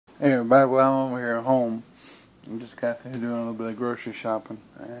Hey everybody, well, I'm over here at home. I just got through doing a little bit of grocery shopping,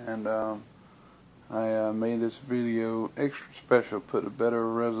 and I made this video extra special, put a better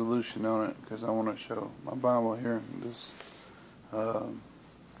resolution on it because I want to show my Bible here, this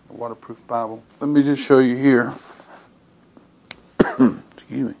waterproof Bible. Let me just show you here.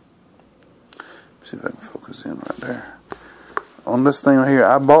 Excuse me. See if I can focus in right there. On this thing right here,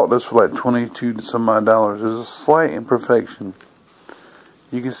 I bought this for like $22 to some odd dollars. There's a slight imperfection.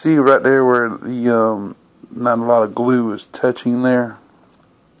 You can see right there where the not a lot of glue is touching there,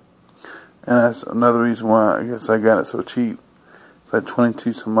 and that's another reason why I guess I got it so cheap. It's like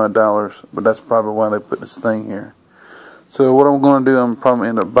 $22 some odd dollars, but that's probably why they put this thing here. So what I'm going to do, I'm probably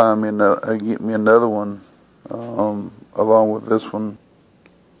end up buying me another, get me another one along with this one.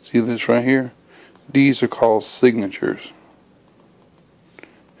 See this right here? These are called signatures,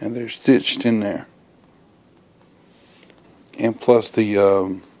 and they're stitched in there. And plus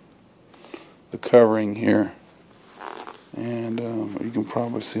the covering here, and you can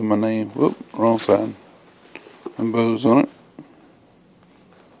probably see my name. Whoop, wrong side. And bows on it.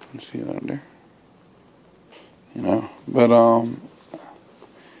 You see it right there. You know, but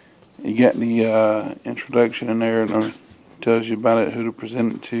you got the introduction in there, and it tells you about it, who to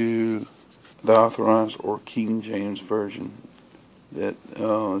present it to, the Authorized or King James Version. That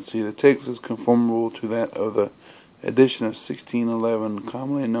let's see, the text is conformable to that of the edition of 1611,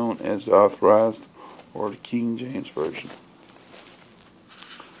 commonly known as the Authorized or the King James Version.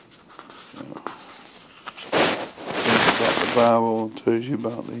 So, about the Bible, tells you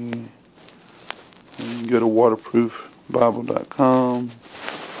about the. You can go to waterproofbible.com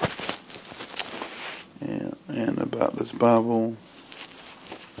and about this Bible.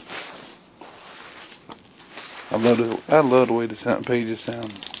 I love the way the pages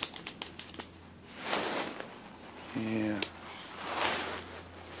sound. Yeah.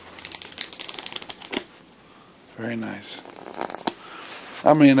 Very nice.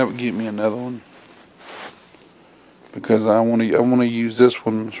 I'm gonna end up getting me another one because I want to use this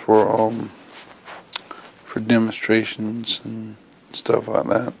one for demonstrations and stuff like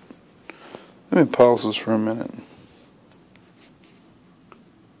that. Let me pause this for a minute.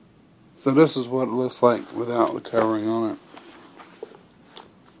 So this is what it looks like without the covering on it.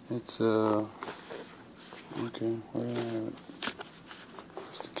 It's okay, where do I have it?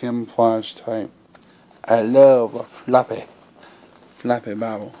 It's the camouflage type. I love a floppy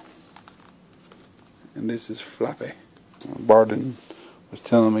Bible. And this is floppy. Bardin was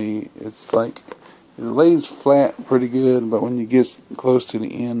telling me it's like, it lays flat pretty good, but when you get close to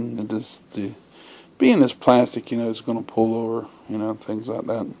the end, it just, being this plastic, you know, it's going to pull over, you know, things like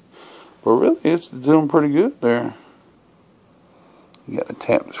that. But really, it's doing pretty good there. You got to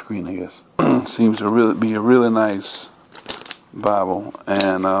tap the screen, I guess. Seems to really be a really nice Bible.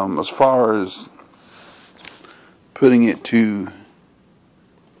 And as far as putting it to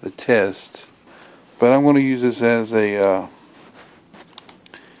the test, but I'm going to use this as a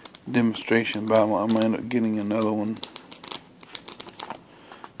demonstration Bible. I'm going to end up getting another one.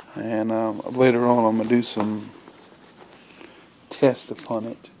 And later on, I'm going to do some tests upon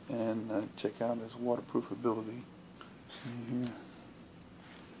it and check out its waterproof ability. See here.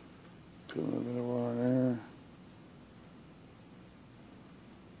 Put a little bit of water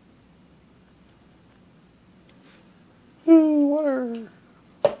there. Ooh, water.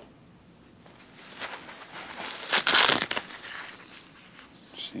 Let's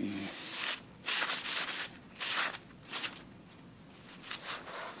see.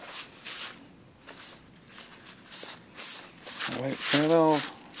 Wipe that off.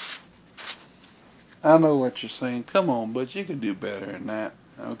 I know what you're saying. Come on, but you can do better than that.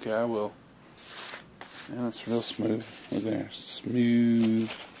 Okay, I will. And it's real smooth. Look there.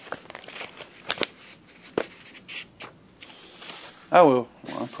 Smooth. I will.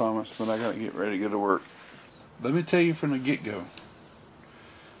 I promise. But I gotta get ready to go to work. Let me tell you from the get-go.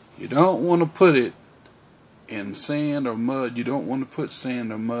 You don't want to put it in sand or mud. You don't want to put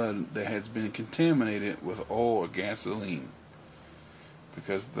sand or mud that has been contaminated with oil or gasoline,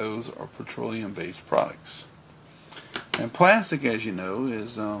 because those are petroleum-based products. And plastic, as you know,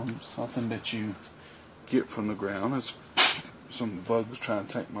 is something that you get from the ground. It's some bugs trying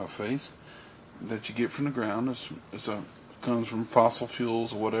to take my face. That you get from the ground. It comes from fossil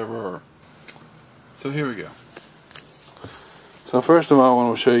fuels or whatever. So here we go. So first of all, I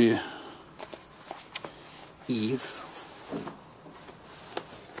want to show you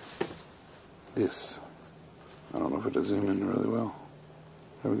this. I don't know if it'll zoom in really well.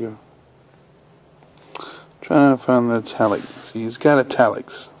 There we go. Trying to find the italic. See, it's got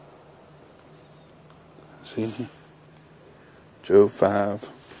italics. See, Job 5.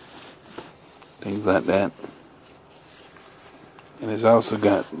 things like that. And it's also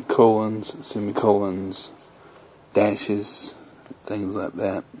got colons, semicolons, dashes, things like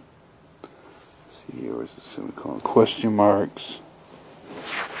that. Let's see here, where's the semicolon? Question marks,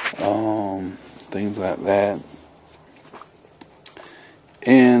 things like that.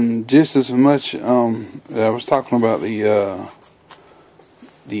 And just as much, I was talking about the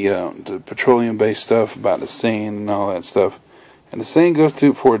petroleum-based stuff, about the sand and all that stuff. And the same goes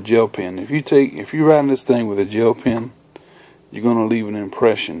to for a gel pen. If you're writing this thing with a gel pen, you're going to leave an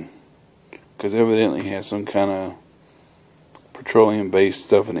impression, because evidently it has some kind of petroleum-based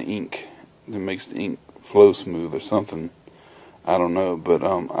stuff in the ink that makes the ink flow smooth or something. I don't know, but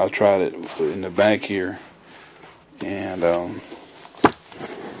I tried it in the back here, and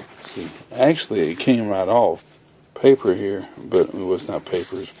see, actually it came right off. Paper here, but it was not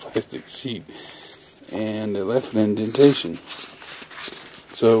paper, it's plastic sheet, and it left an indentation.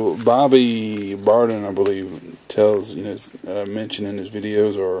 So Bobby Bardin, I believe, tells, mentioned in his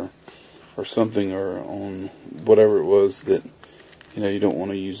videos or something, or on whatever it was, that you don't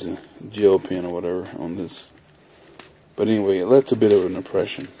want to use a gel pen or whatever on this. But anyway, it left a bit of an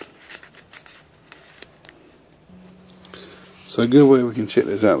impression. So a good way we can check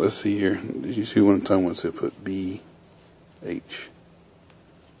this out, let's see here. Did you see one time once I put BH?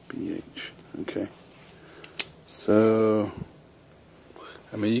 Okay. So,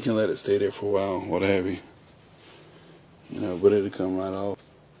 I mean, you can let it stay there for a while, what have you. But it'll come right off.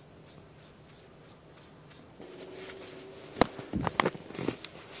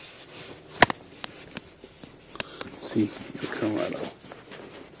 See, it'll come right off.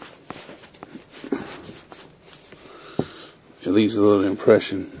 It leaves a little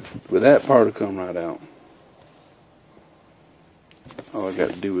impression, but that part will come right out. All I got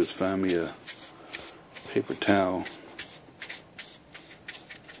to do is find me a paper towel,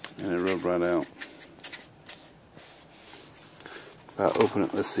 and it rub right out. If I open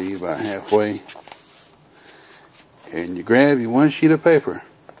it, let's see, about halfway, and you grab your one sheet of paper,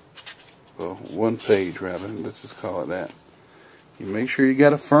 well, one page rather, let's just call it that. You make sure you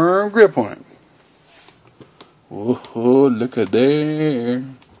got a firm grip on it. Oh, look at there.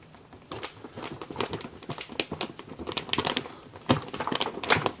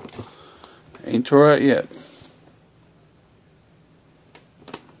 Ain't tore out yet.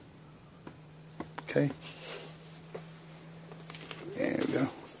 Okay. There we go.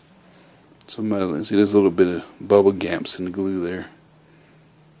 So see, there's a little bit of bubble gaps in the glue there.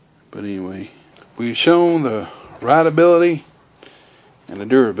 But anyway, we've shown the writability and the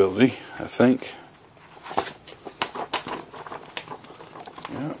durability, I think.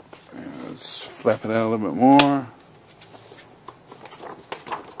 Yep. Let's flap it out a little bit more.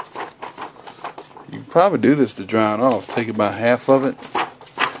 You can probably do this to dry it off. Take about half of it,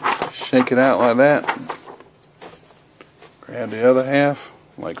 shake it out like that, grab the other half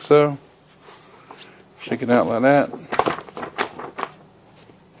like so, shake it out like that.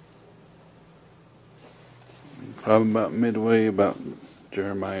 Probably about midway, about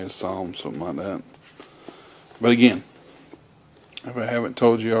Jeremiah's Psalm, something like that. But again, if I haven't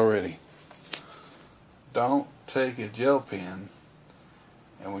told you already, don't take a gel pen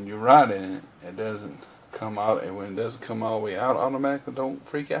and when you write in it, it doesn't come out, and when it doesn't come all the way out automatically, don't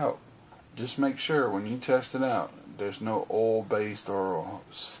freak out. Just make sure when you test it out, there's no oil-based or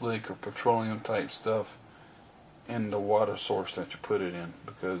slick or petroleum type stuff in the water source that you put it in,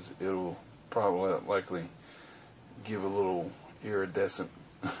 because it'll probably likely give a little iridescent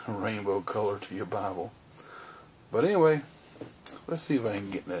rainbow color to your Bible. But anyway, let's see if I can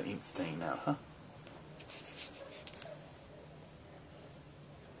get that ink stain out, huh?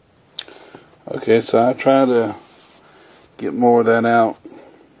 Okay, so I try to get more of that out.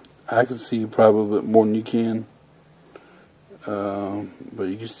 I can see probably a bit more than you can, but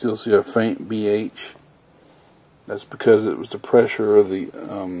you can still see a faint BH. That's because it was the pressure of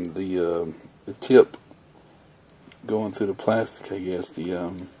the tip going through the plastic, I guess,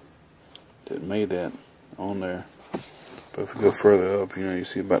 that made that on there. But if we go further up, you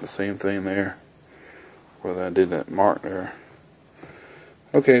see about the same thing there, where I did that mark there.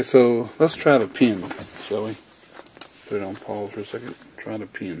 Okay, so let's try the pen, shall we? Put it on pause for a second. Try the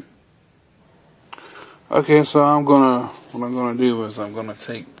pen. Okay, so what I'm gonna do is I'm gonna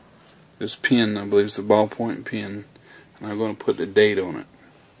take this pen, I believe it's a ballpoint pen, and I'm gonna put the date on it.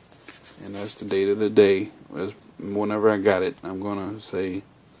 And that's the date of the day. Whenever I got it, I'm gonna say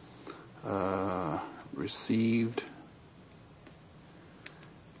received.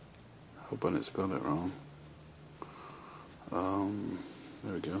 I hope I didn't spell that wrong.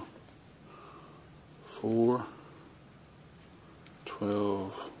 There we go.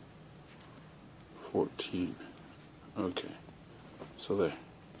 4/12/20. 14. Okay, so there.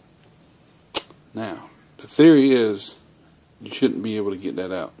 Now, the theory is you shouldn't be able to get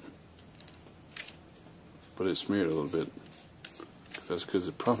that out, but it smeared a little bit. That's because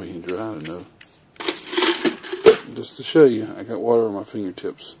it probably ain't dried enough. Just to show you, I got water on my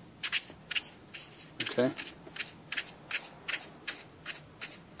fingertips. Okay?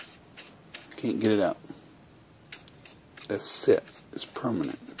 Can't get it out. That's set. It's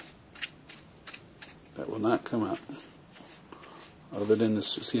permanent. That will not come out. Other than this,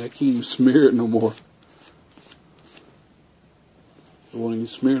 see, I can't even smear it no more. It won't even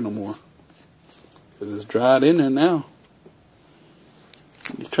smear no more. Because it's dried in there now.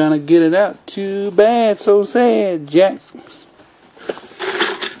 You're trying to get it out. Too bad, so sad, Jack.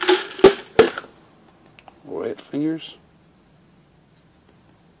 Wet fingers.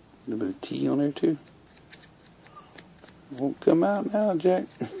 A little bit of tea on there too. Won't come out now, Jack.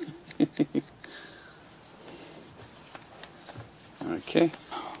 Okay.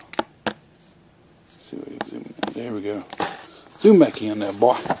 Let's see what you zoom in. There we go. Zoom back in there,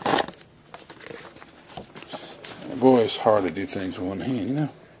 boy. Boy, it's hard to do things with one hand, you know.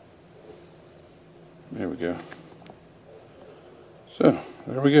 There we go. So,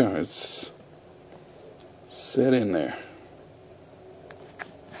 there we go. It's set in there.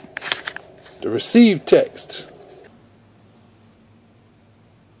 To receive text.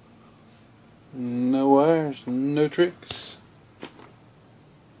 No wires, no tricks.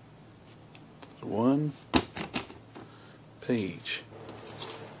 One page.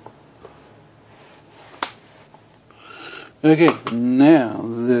 Okay, now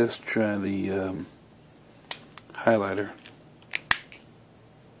let's try the highlighter.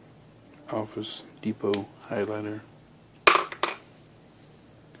 Office Depot highlighter.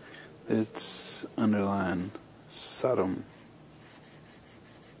 Let's underline Sodom.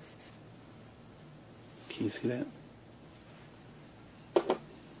 Can you see that?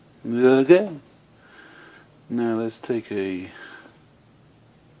 Okay. Now let's take a,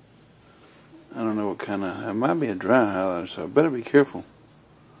 I don't know what kind of, it might be a dry highlighter, so I better be careful.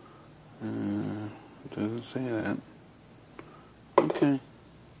 Doesn't say that. Okay.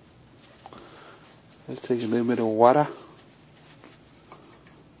 Let's take a little bit of water.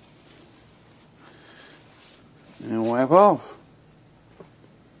 And wipe off.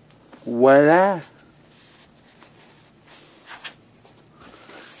 Voila.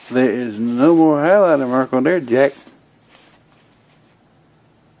 There is no more highlighter mark on there, Jack.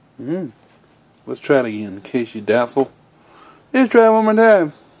 Let's try it again, in case you're doubtful. Let's try it one more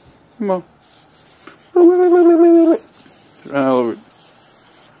time. Come on. Run all over it.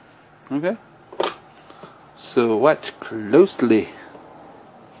 Okay? So watch closely.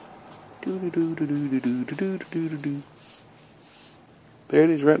 There it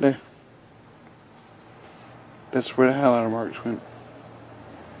is right there. That's where the highlighter marks went.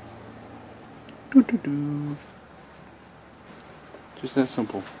 Just that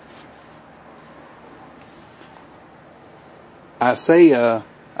simple. I say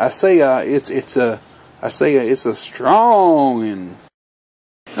it's a strong and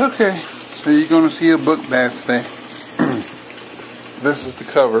okay. So you're gonna see a book bag today. This is the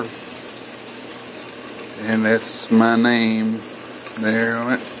cover, and that's my name there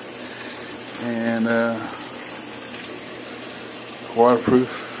on it, and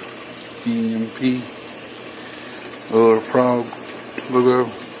waterproof. EMP, little frog logo.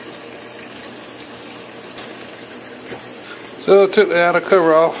 So I took the outer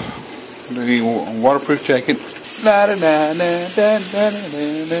cover off, the waterproof jacket. La da da da da da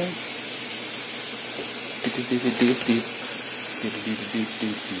da da.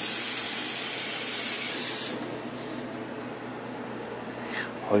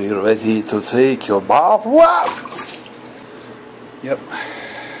 Are you ready to take your bath? Wow! Yep.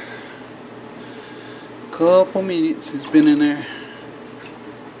 Couple minutes it's been in there.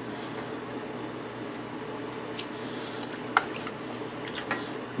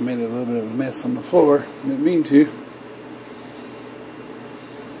 Made a little bit of a mess on the floor. Didn't mean to.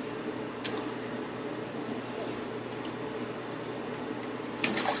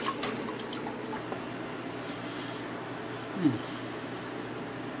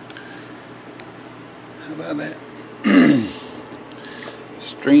 How about that?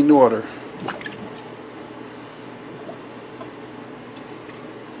 Strained water.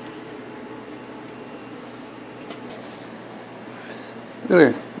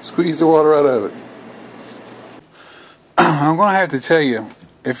 There, squeeze the water out of it. I'm going to have to tell you,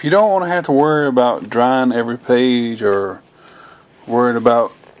 if you don't want to have to worry about drying every page or worried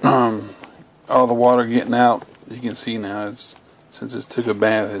about all the water getting out, you can see now it's since it took a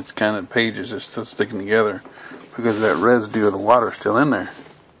bath, it's kind of pages are still sticking together because that residue of the water is still in there.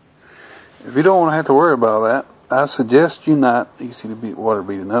 If you don't want to have to worry about that, I suggest you not. You can see the water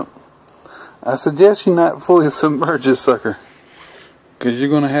beating up. I suggest you not fully submerge this sucker, because you're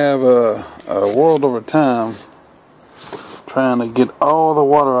going to have a world over time trying to get all the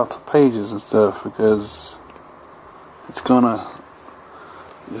water off the pages and stuff, because it's gonna.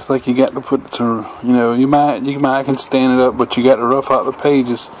 It's like you got to put to, you know, you might can stand it up, but you got to rough out the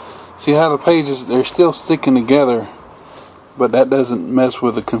pages. See how the pages, they're still sticking together, but that doesn't mess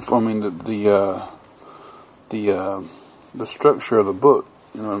with the the structure of the book.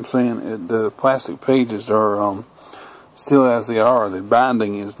 You know what I'm saying? The plastic pages are still as they are. The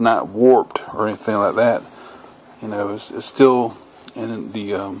binding is not warped or anything like that. You know, it's still in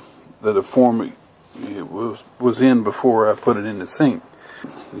the form it was in before I put it in the sink.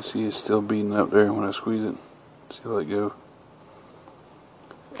 You see it's still beating up there when I squeeze it. See how it go.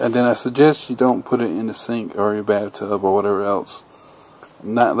 And then I suggest you don't put it in the sink or your bathtub or whatever else.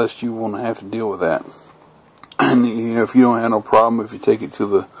 Not unless you want to have to deal with that. And you know, if you don't have no problem, if you take it to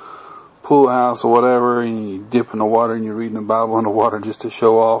the pool house or whatever, and you dip in the water and you're reading the Bible in the water just to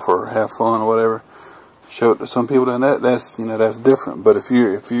show off or have fun or whatever, show it to some people. Then that's you know, that's different. But if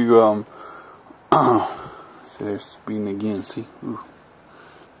you see, they're speeding again. See, ooh,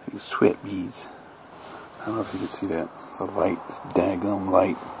 these sweat beads. I don't know if you can see that. The light, daggum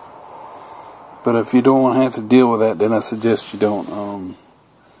light. But if you don't want to have to deal with that, then I suggest you don't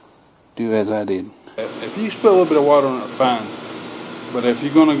do as I did. If you spill a little bit of water on it, fine. But if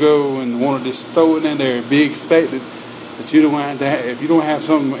you're gonna go and want to just throw it in there and be expected that you don't have to, if you don't have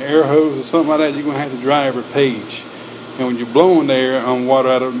some air hose or something like that, you're gonna have to dry every page. And when you're blowing the air on water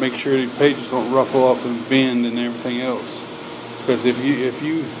out of it, make sure the pages don't ruffle up and bend and everything else. Because if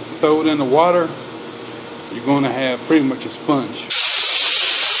you throw it in the water, you're going to have pretty much a sponge.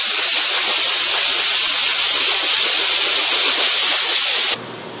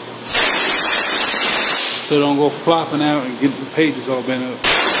 So don't go flopping out and get the pages all bent up.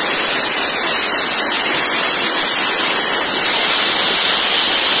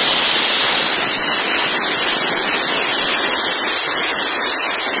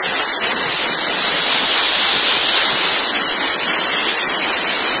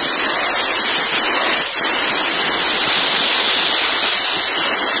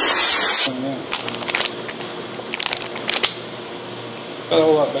 That's a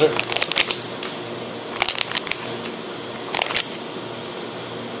whole lot better.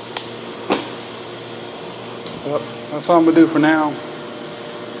 Well, that's all I'm going to do for now.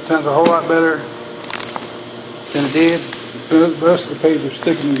 It sounds a whole lot better than it did. The rest of the pages are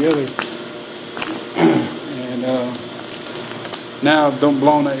sticking together. And now don't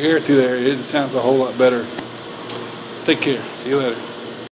blow the air through there. It sounds a whole lot better. Take care. See you later.